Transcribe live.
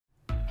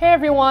Hey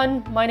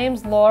everyone, my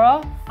name's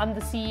Laura. I'm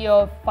the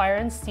CEO of Fire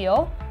and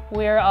Steel.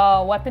 We're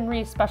a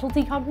weaponry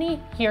specialty company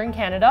here in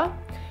Canada.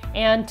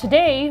 And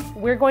today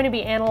we're going to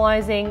be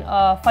analyzing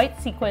a fight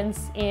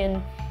sequence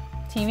in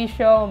TV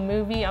show,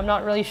 movie. I'm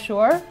not really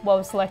sure what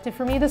was selected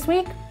for me this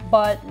week,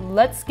 but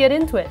let's get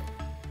into it.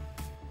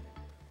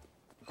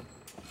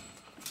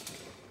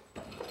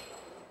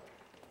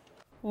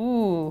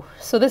 Ooh,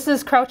 so this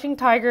is Crouching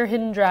Tiger,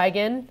 Hidden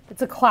Dragon.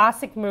 It's a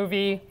classic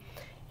movie,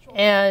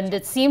 and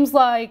it seems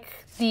like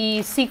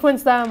the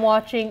sequence that I'm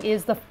watching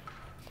is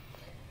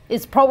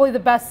probably the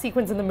best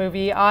sequence in the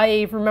movie.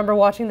 I remember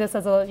watching this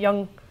as a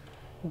young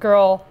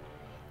girl.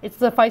 It's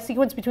the fight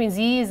sequence between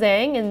Ziyi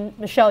Zhang and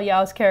Michelle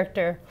Yeoh's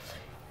character.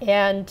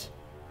 And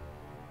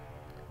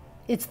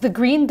it's the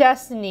Green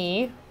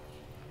Destiny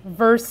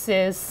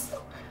versus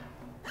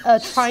a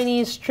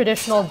Chinese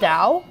traditional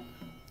Dao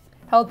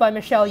held by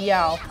Michelle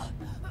Yeoh.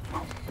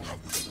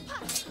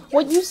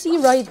 What you see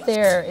right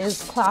there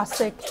is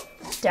classic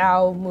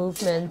Dao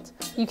movement.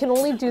 You can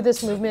only do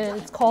this movement,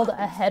 it's called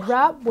a head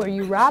wrap, where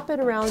you wrap it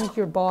around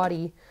your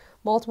body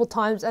multiple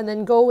times and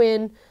then go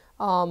in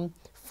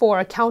for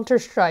a counter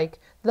strike.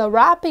 The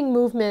wrapping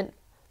movement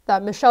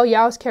that Michelle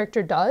Yeoh's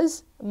character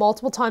does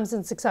multiple times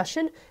in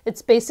succession,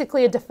 it's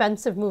basically a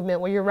defensive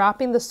movement where you're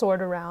wrapping the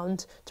sword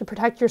around to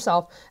protect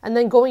yourself and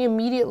then going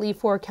immediately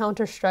for a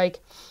counter strike.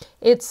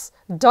 It's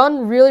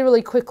done really,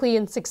 really quickly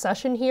in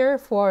succession here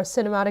for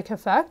cinematic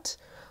effect,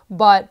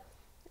 but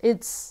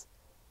it's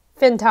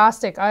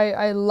fantastic.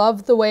 I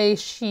love the way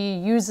she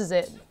uses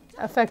it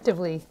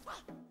effectively.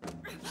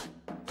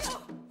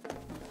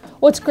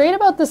 What's great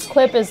about this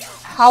clip is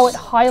how it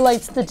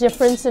highlights the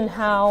difference in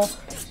how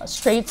a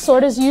straight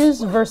sword is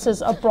used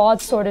versus a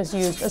broadsword is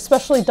used,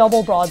 especially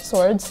double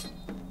broadswords.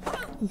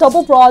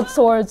 Double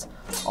broadswords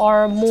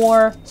are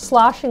more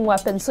slashing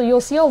weapons, so you'll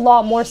see a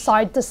lot more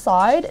side to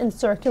side and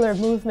circular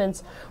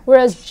movements,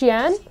 whereas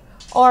jian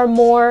are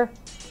more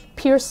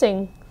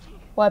piercing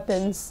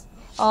weapons.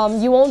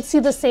 You won't see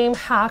the same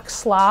hack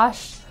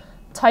slash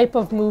type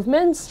of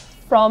movements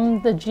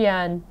from the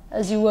jian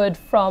as you would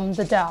from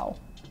the Dao.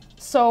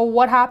 So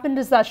what happened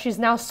is that she's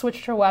now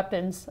switched her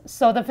weapons.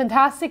 So the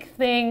fantastic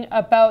thing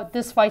about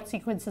this fight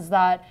sequence is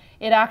that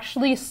it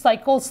actually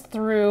cycles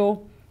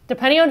through,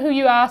 depending on who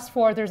you ask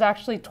for, there's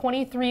actually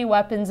 23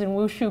 weapons in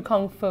Wushu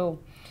Kung Fu.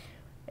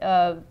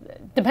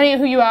 Depending on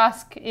who you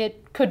ask,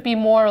 it could be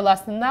more or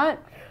less than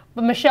that.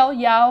 But Michelle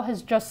Yeoh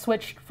has just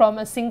switched from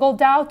a single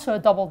Dao to a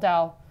double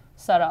Dao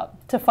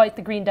setup to fight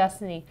the Green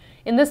Destiny.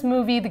 In this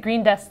movie, the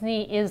Green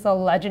Destiny is a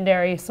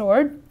legendary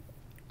sword.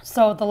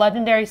 So the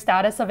legendary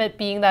status of it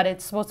being that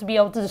it's supposed to be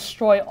able to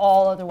destroy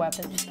all other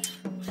weapons.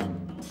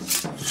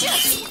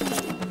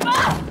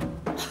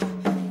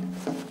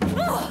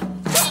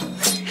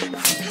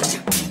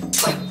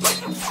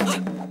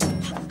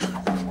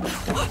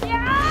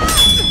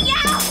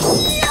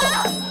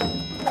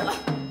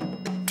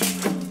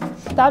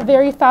 That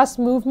very fast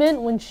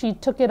movement when she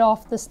took it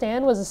off the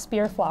stand was a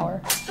spear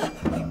flower.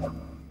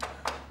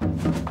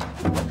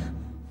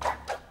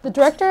 The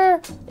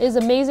director is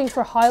amazing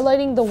for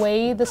highlighting the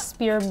way the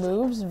spear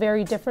moves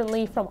very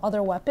differently from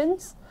other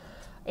weapons.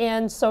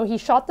 And so he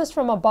shot this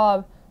from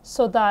above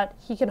so that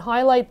he can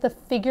highlight the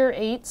figure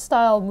 8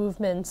 style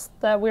movements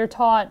that we're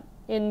taught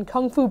in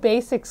Kung Fu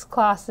Basics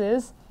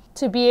classes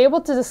to be able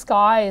to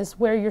disguise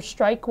where your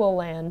strike will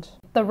land.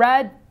 The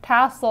red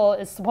tassel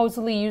is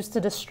supposedly used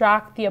to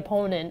distract the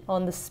opponent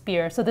on the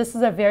spear. So this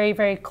is a very,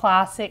 very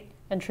classic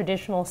and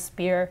traditional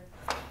spear.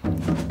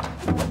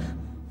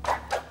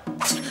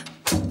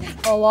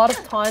 A lot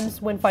of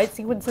times when fight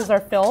sequences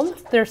are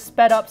filmed, they're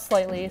sped up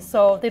slightly,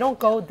 so they don't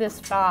go this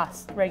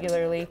fast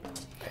regularly.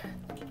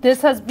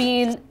 This has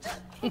been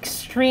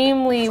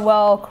extremely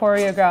well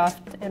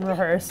choreographed and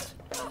rehearsed.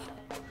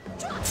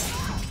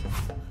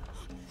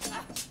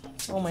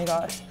 Oh my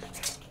gosh.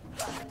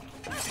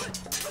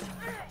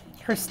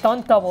 Her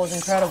stunt double is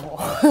incredible.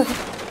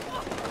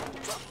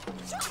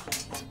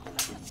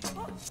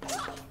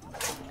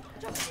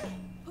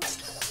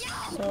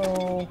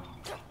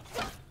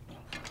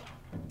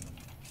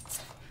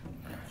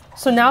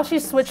 So now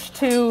she's switched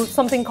to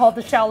something called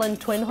the Shaolin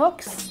twin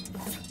hooks.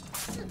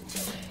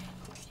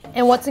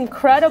 And what's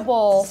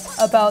incredible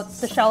about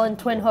the Shaolin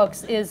twin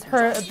hooks is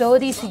her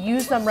ability to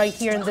use them right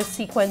here in this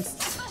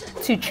sequence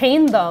to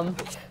chain them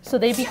so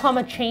they become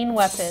a chain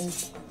weapon.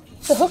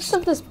 The hooks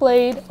of this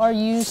blade are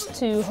used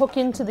to hook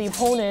into the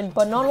opponent,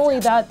 but not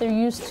only that, they're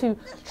used to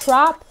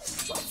trap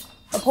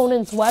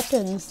opponent's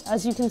weapons,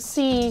 as you can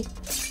see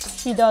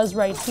she does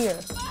right here.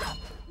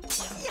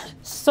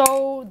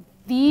 So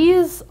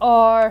these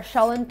are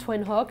Shaolin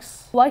twin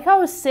hooks. Like I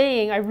was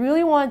saying, I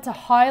really wanted to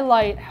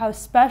highlight how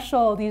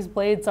special these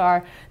blades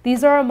are.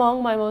 These are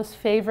among my most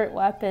favorite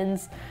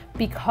weapons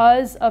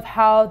because of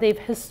how they've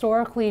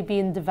historically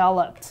been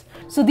developed.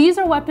 So these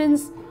are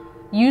weapons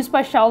used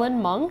by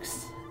Shaolin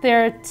monks.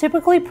 They're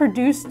typically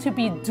produced to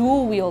be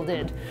dual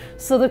wielded.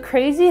 So the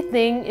crazy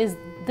thing is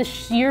the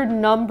sheer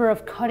number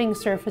of cutting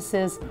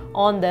surfaces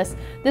on this.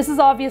 This is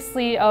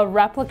obviously a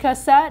replica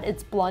set.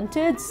 It's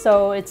blunted,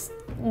 so it's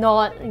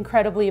not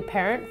incredibly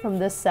apparent from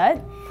this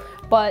set.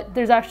 But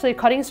there's actually a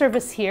cutting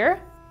surface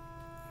here.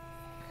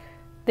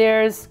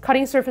 There's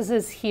cutting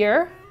surfaces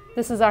here.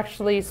 This is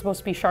actually supposed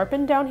to be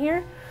sharpened down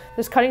here.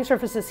 There's cutting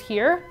surfaces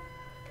here.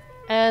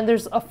 And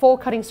there's a full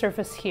cutting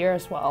surface here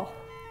as well.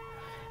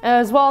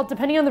 As well,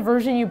 depending on the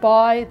version you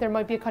buy, there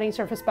might be a cutting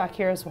surface back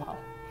here as well.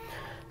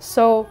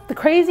 So the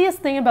craziest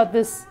thing about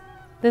this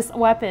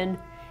weapon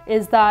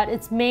is that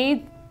it's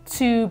made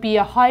to be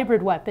a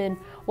hybrid weapon.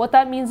 What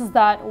that means is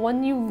that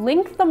when you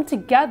link them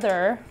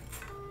together,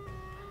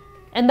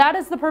 and that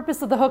is the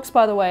purpose of the hooks,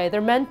 by the way,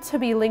 they're meant to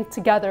be linked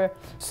together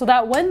so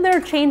that when they're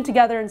chained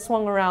together and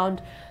swung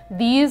around,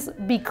 these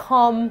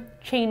become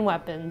chain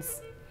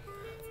weapons.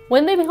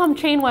 When they become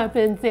chain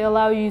weapons, they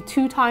allow you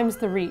 2 times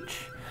the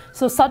reach.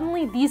 So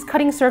suddenly these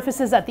cutting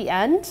surfaces at the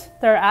end,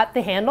 they're at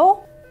the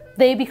handle,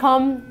 they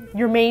become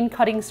your main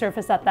cutting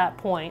surface at that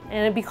point,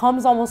 and it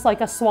becomes almost like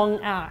a swung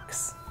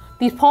axe.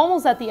 These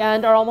pommels at the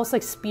end are almost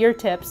like spear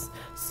tips,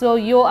 so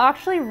you'll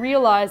actually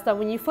realize that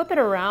when you flip it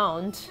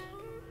around,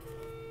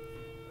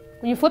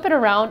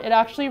 it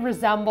actually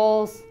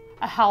resembles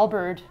a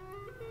halberd,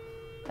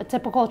 a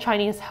typical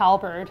Chinese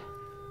halberd.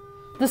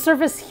 The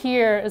surface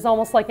here is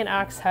almost like an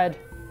axe head,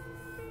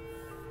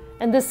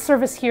 and this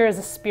surface here is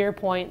a spear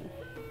point.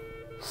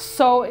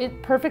 So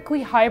it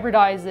perfectly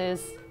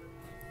hybridizes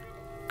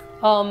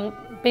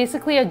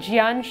basically a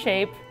jian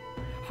shape,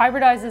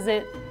 hybridizes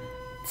it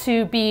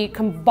to be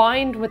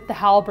combined with the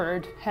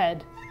halberd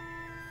head.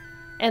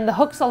 And the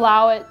hooks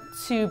allow it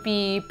to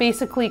be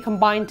basically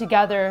combined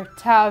together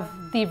to have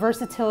the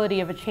versatility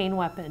of a chain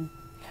weapon.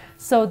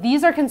 So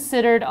these are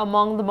considered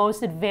among the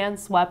most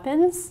advanced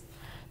weapons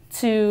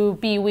to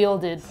be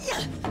wielded.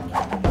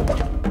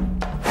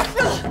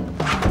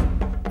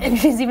 And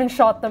she's even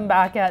shot them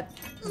back at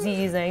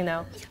Ziyi Zhang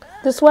now.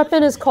 This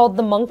weapon is called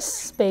the Monk's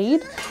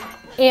Spade.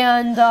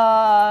 And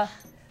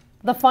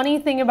the funny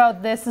thing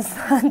about this is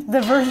that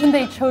the version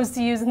they chose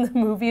to use in the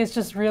movie is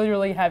just really,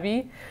 really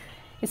heavy.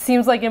 It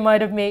seems like it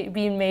might have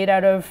been made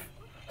out of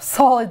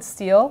solid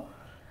steel.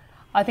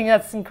 I think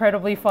that's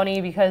incredibly funny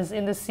because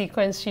in this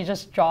sequence she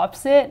just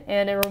drops it,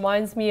 and it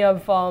reminds me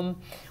of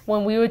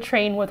when we would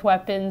train with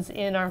weapons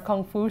in our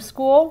Kung Fu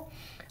school.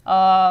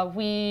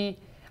 We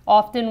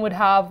often would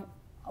have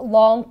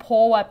long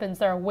pole weapons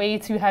that are way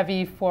too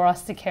heavy for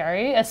us to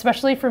carry,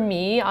 especially for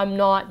me. I'm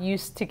not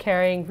used to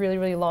carrying really,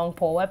 really long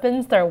pole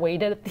weapons that are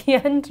weighted at the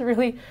end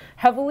really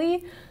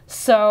heavily.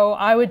 So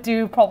I would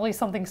do probably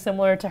something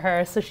similar to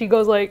her. So she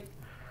goes like,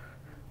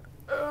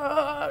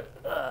 and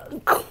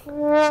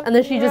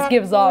then she just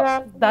gives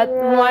up. That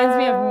reminds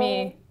me of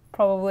me,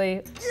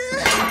 probably.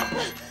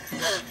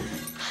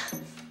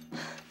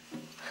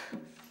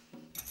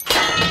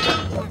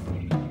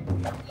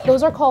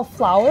 Those are called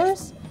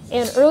flowers.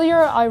 And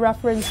earlier I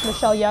referenced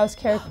Michelle Yeoh's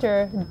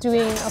character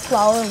doing a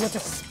flower with a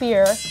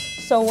spear.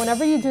 So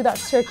whenever you do that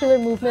circular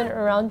movement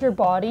around your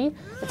body,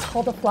 it's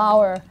called a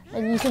flower.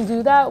 And you can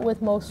do that with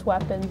most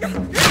weapons.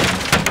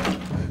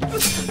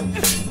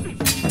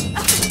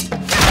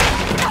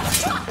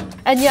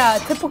 And yeah,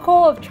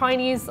 typical of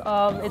Chinese,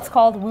 it's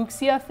called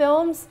wuxia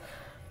films.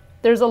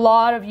 There's a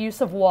lot of use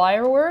of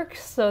wire work,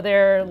 so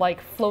they're like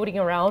floating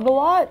around a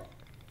lot.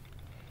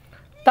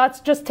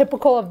 That's just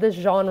typical of this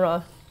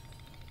genre.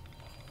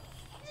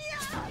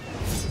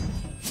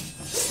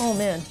 Oh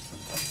man.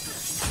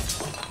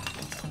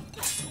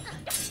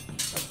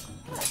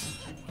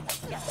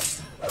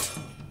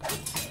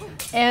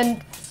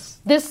 And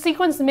this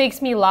sequence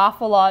makes me laugh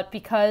a lot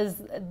because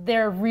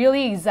they're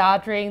really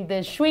exaggerating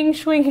the swing,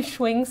 swing,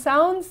 swing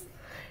sounds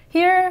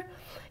here.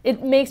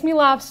 It makes me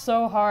laugh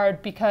so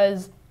hard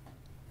because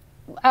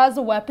as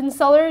a weapon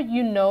seller,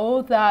 you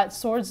know that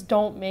swords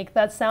don't make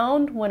that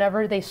sound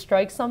whenever they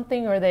strike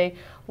something, or they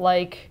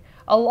like,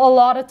 a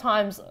lot of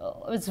times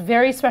it's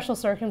very special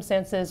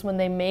circumstances when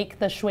they make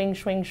the swing,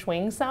 swing,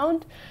 swing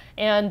sound.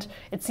 And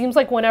it seems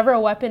like whenever a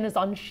weapon is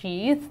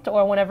unsheathed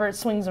or whenever it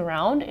swings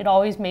around, it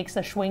always makes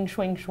a swing,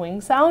 swing,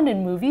 swing sound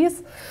in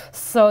movies.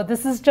 So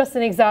this is just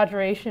an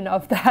exaggeration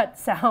of that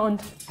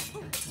sound.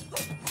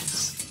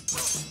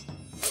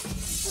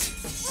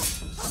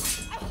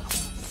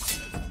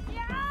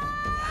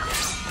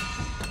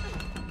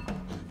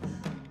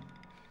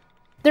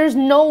 There's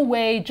no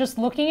way, just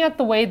looking at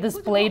the way this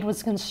blade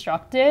was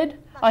constructed,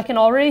 I can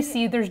already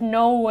see there's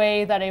no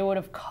way that it would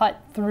have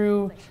cut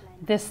through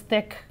this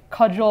thick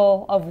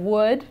cudgel of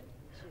wood.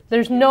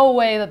 There's no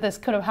way that this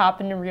could have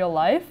happened in real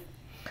life.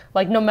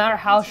 Like, no matter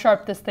how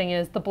sharp this thing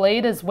is, the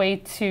blade is way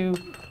too,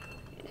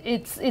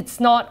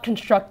 it's not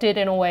constructed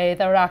in a way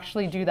that would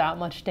actually do that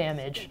much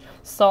damage.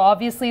 So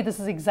obviously this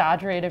is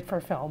exaggerated for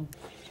film.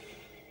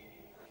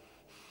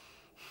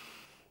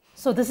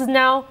 So this is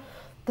now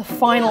the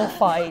final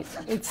fight.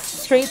 It's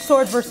straight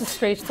sword versus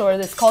straight sword.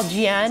 It's called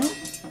jian.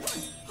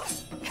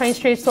 Chinese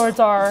straight swords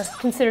are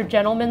considered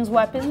gentlemen's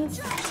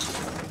weapons.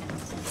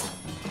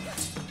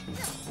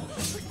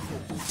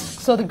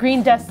 So the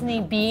Green Destiny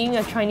being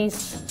a Chinese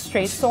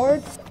straight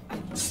sword.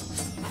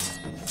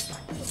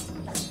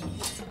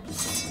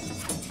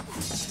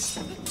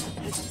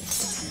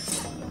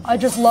 I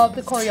just love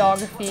the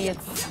choreography.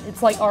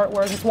 It's like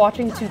artwork. It's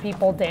watching two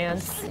people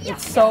dance.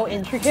 It's so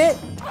intricate.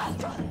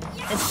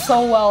 It's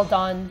so well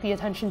done, the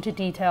attention to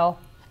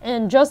detail.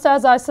 And just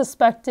as I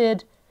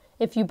suspected,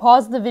 if you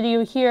pause the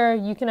video here,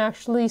 you can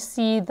actually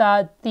see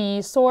that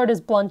the sword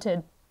is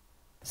blunted.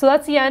 So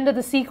that's the end of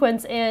the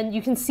sequence, and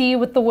you can see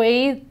with the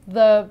way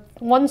the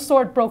one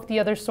sword broke the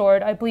other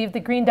sword, I believe the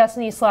Green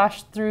Destiny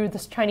slashed through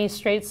this Chinese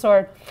straight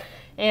sword,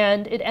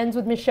 and it ends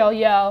with Michelle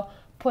Yeoh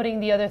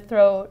putting the other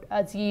throat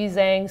as Yi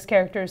Zhang's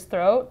character's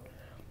throat.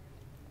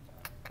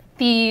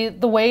 The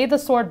way the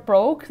sword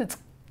broke, it's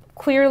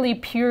clearly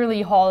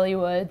purely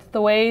Hollywood.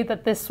 The way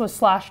that this was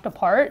slashed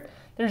apart,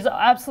 there's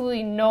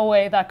absolutely no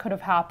way that could have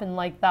happened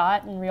like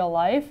that in real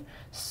life.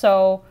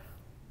 So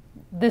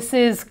this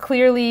is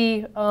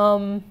clearly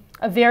a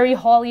very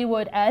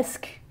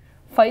Hollywood-esque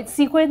fight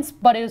sequence,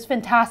 but it was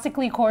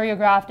fantastically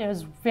choreographed. It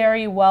was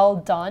very well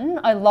done.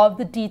 I love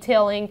the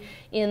detailing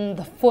in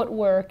the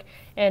footwork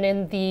and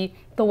in the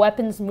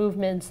weapons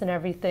movements and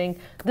everything.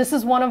 This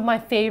is one of my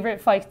favorite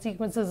fight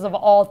sequences of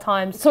all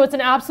time. So it's an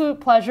absolute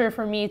pleasure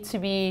for me to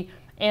be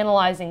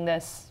analyzing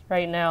this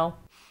right now.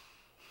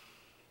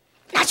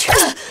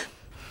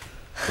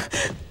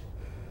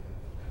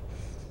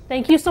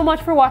 Thank you so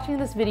much for watching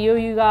this video,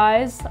 you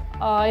guys.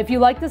 If you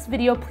like this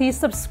video, please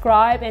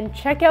subscribe and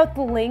check out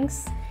the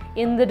links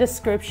in the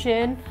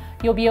description.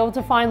 You'll be able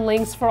to find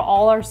links for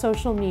all our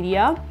social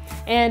media.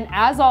 And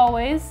as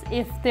always,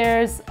 if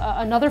there's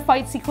another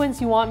fight sequence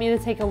you want me to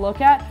take a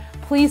look at,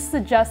 please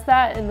suggest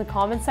that in the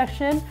comment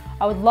section.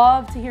 I would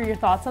love to hear your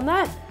thoughts on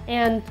that.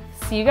 And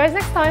see you guys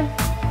next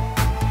time.